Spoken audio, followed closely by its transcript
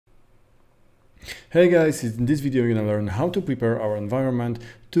Hey guys, in this video you're gonna learn how to prepare our environment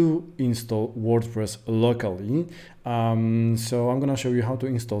to install WordPress locally. So I'm gonna show you how to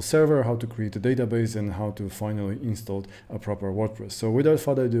install server, how to create a database, and how to finally install a proper WordPress. So without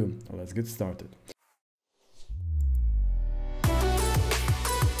further ado, let's get started.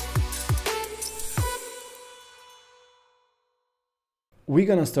 We're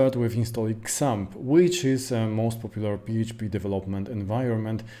gonna start with installing Xampp, which is a most popular PHP development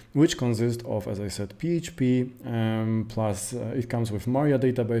environment, which consists of, as I said, PHP, plus it comes with Maria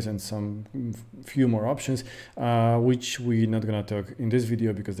database and some few more options, which we're not gonna talk in this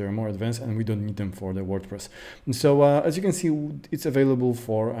video because they're more advanced and we don't need them for the WordPress. And so as you can see, it's available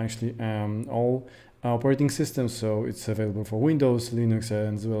for actually all operating systems, so it's available for Windows, Linux,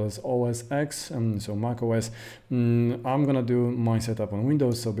 as well as OS X, so Mac OS. I'm gonna do my setup on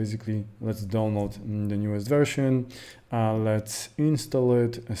Windows, so basically let's download the newest version. Let's install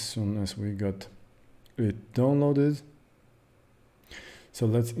it as soon as we got it downloaded. So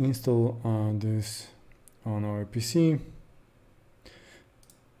let's install this on our PC.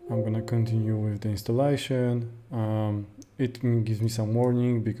 I'm gonna continue with the installation. It gives me some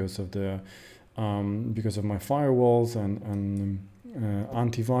warning because of my firewalls and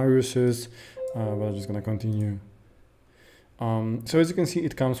antiviruses, but I'm just gonna continue. So as you can see,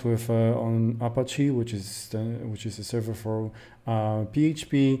 it comes with on Apache, which is a server for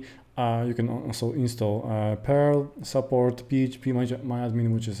PHP. You can also install Perl, support PHP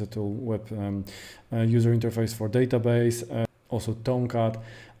MyAdmin, which is a tool web user interface for database. Also Tomcat,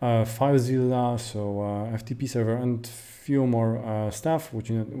 FileZilla, so FTP server, and few more stuff, which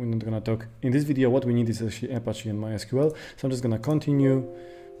we're not gonna talk in this video. What we need is actually Apache and MySQL. So I'm just gonna continue,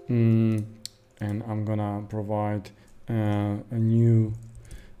 and I'm gonna provide a new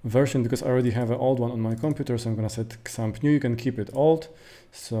version because I already have an old one on my computer. So I'm gonna set Xampp new. You can keep it old.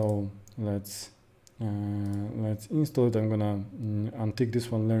 So let's install it. I'm gonna untick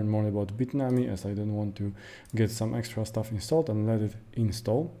this one, learn more about Bitnami, as I don't want to get some extra stuff installed, and let it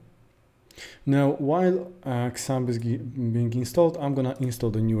install. Now, while Xampp is being installed, I'm gonna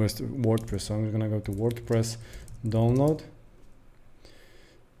install the newest WordPress. So I'm gonna go to WordPress download,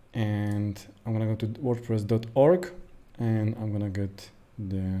 and I'm gonna go to wordpress.org, and I'm gonna get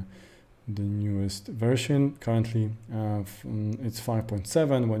the newest version. Currently it's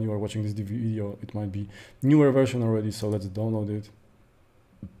 5.7. When you are watching this video, it might be newer version already, so let's download it.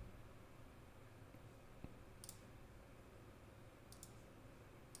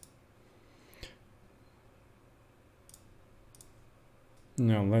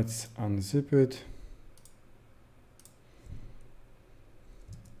 Now let's unzip it.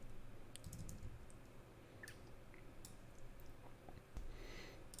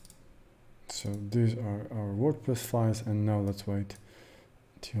 So these are our WordPress files, and now let's wait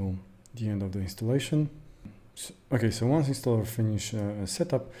till the end of the installation. So once installer finish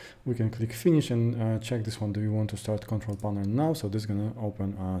setup, we can click finish and check this one. Do you want to start control panel now? So this is gonna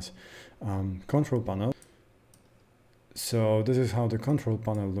open as control panel. So this is how the control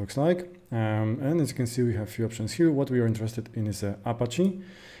panel looks like, and as you can see, we have a few options here. What we are interested in is Apache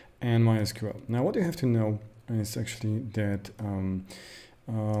and MySQL. Now what you have to know is actually that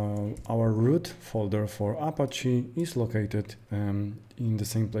our root folder for Apache is located in the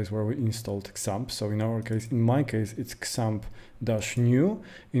same place where we installed Xampp. So in my case, it's Xampp-new.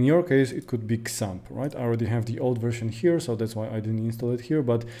 In your case, it could be Xampp, right? I already have the old version here, so that's why I didn't install it here.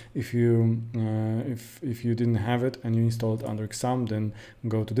 But if you didn't have it and you install it under Xampp, then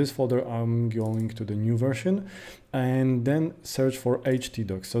go to this folder. I'm going to the new version, and then search for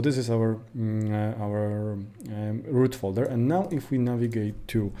htdocs. So this is our root folder. And now if we navigate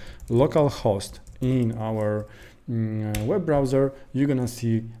to localhost in our web browser, you're gonna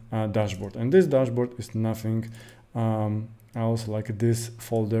see a dashboard, and this dashboard is nothing else like this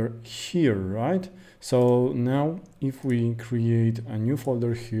folder here, right? So now if we create a new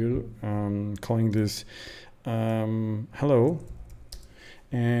folder here, calling this hello,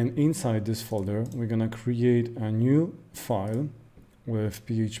 and inside this folder we're gonna create a new file with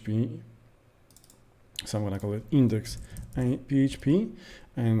PHP. So I'm gonna call it index.php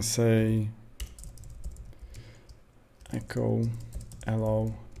and say echo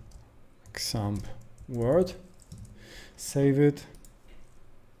hello Xampp word. Save it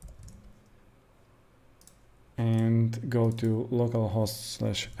and go to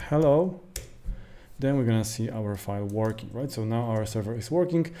localhost/hello. Then we're gonna see our file working, right? So now our server is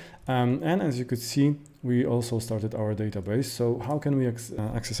working, and as you could see, we also started our database. So how can we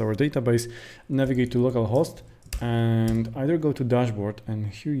access our database? Navigate to localhost and either go to dashboard, and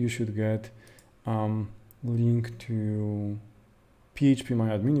here you should get link to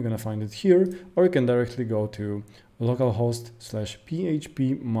phpMyAdmin, you're gonna find it here, or you can directly go to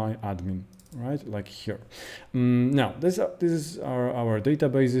localhost/phpMyAdmin, right, like here. Now this is our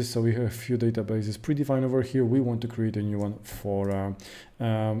databases. So we have a few databases predefined over here. We want to create a new one for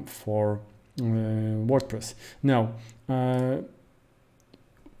WordPress. Now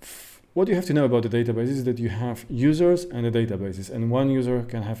what you have to know about the database is that you have users and the databases, and one user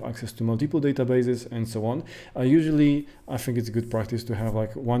can have access to multiple databases and so on. Usually, I think it's good practice to have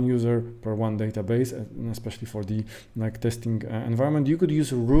like one user per one database, and especially for the like testing environment. You could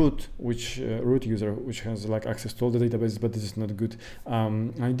use root user, which has like access to all the databases, but this is not a good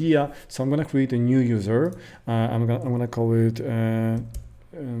idea. So I'm gonna create a new user. I'm gonna call it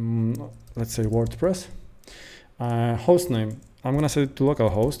let's say WordPress. Hostname, I'm gonna set it to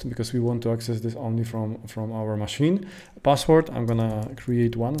localhost because we want to access this only from our machine. Password, I'm gonna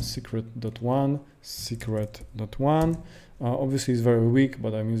create one, secret.1. Obviously it's very weak,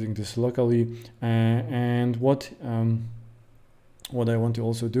 but I'm using this locally. And what I want to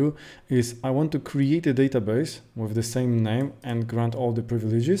also do is I want to create a database with the same name and grant all the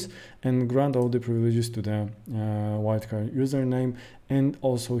privileges to the wildcard username. And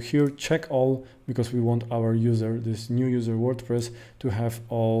also here check all, because we want our user, this new user WordPress, to have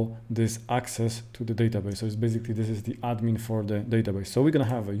all this access to the database. So it's basically, this is the admin for the database. So we're gonna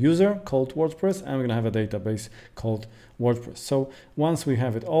have a user called WordPress and we're gonna have a database called WordPress. So once we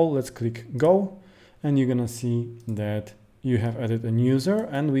have it all, let's click go, and you're gonna see that you have added a new user,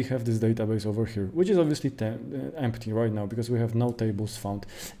 and we have this database over here, which is obviously empty right now because we have no tables found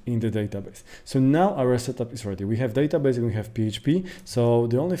in the database. So now our setup is ready. We have database and we have PHP. So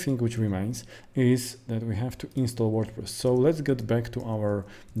the only thing which remains is that we have to install WordPress. So let's get back to our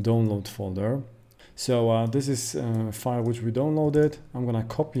download folder. So this is a file which we downloaded. I'm gonna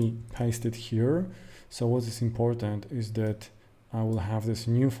copy paste it here. So what is important is that I will have this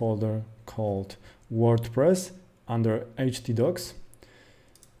new folder called WordPress under htdocs,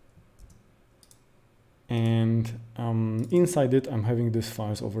 and inside it I'm having these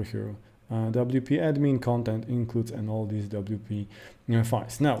files over here. WP admin, content includes, and all these WP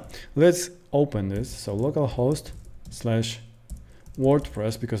files. Now let's open this. So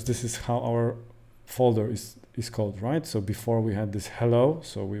localhost/WordPress, because this is how our folder is called, right? So before we had this hello,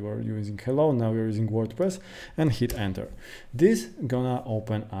 so we were using hello, now we're using WordPress, and hit enter. This gonna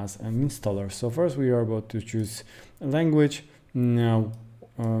open as an installer. So first we are about to choose a language. Now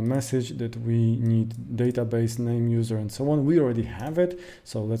message that we need database name, user, and so on. We already have it,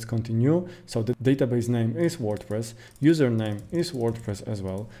 so let's continue. So the database name is WordPress, username is WordPress as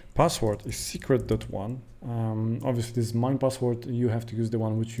well, password is secret.1. Obviously this is my password. You have to use the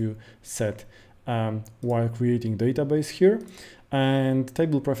one which you set while creating database here, and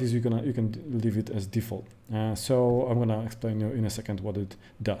table prefix you can leave it as default. So I'm gonna explain you in a second what it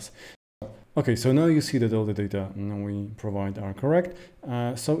does. Okay, so now you see that all the data we provide are correct.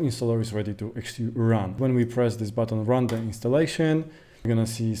 So installer is ready to actually run. When we press this button, run the installation, we're gonna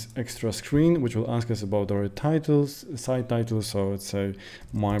see this extra screen which will ask us about our titles, site titles. So let's say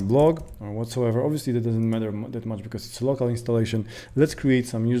my blog or whatsoever. Obviously that doesn't matter that much because it's a local installation. Let's create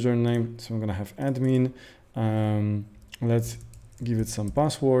some username. So I'm gonna have admin. Let's give it some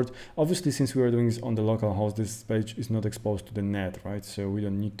password. Obviously, since we are doing this on the local host, this page is not exposed to the net, right? So we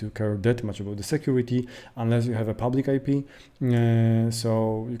don't need to care that much about the security unless you have a public IP.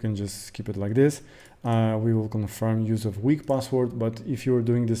 So you can just keep it like this. We will confirm use of weak password, but if you're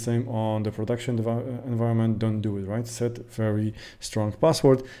doing the same on the production environment, don't do it, right? Set very strong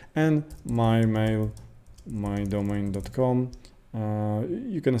password, and my mail, mydomain.com.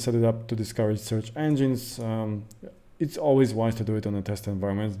 You can set it up to discourage search engines. It's always wise to do it on a test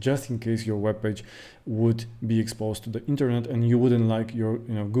environment, just in case your web page would be exposed to the internet and you wouldn't like your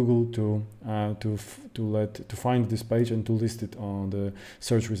Google to find this page and to list it on the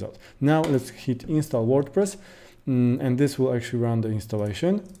search result. Now let's hit install WordPress, and this will actually run the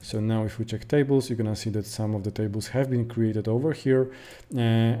installation. So now if we check tables, you're gonna see that some of the tables have been created over here,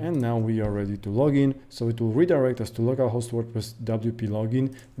 and now we are ready to log in. So it will redirect us to localhost WordPress WP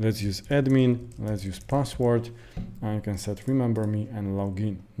login. Let's use admin, let's use password. I can set remember me and log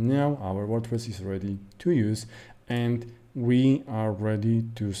in. Now our WordPress is ready to use, and we are ready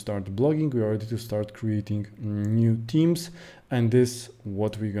to start blogging. We are ready to start creating new themes, and this is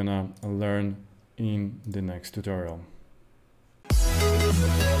what we're gonna learn in the next tutorial.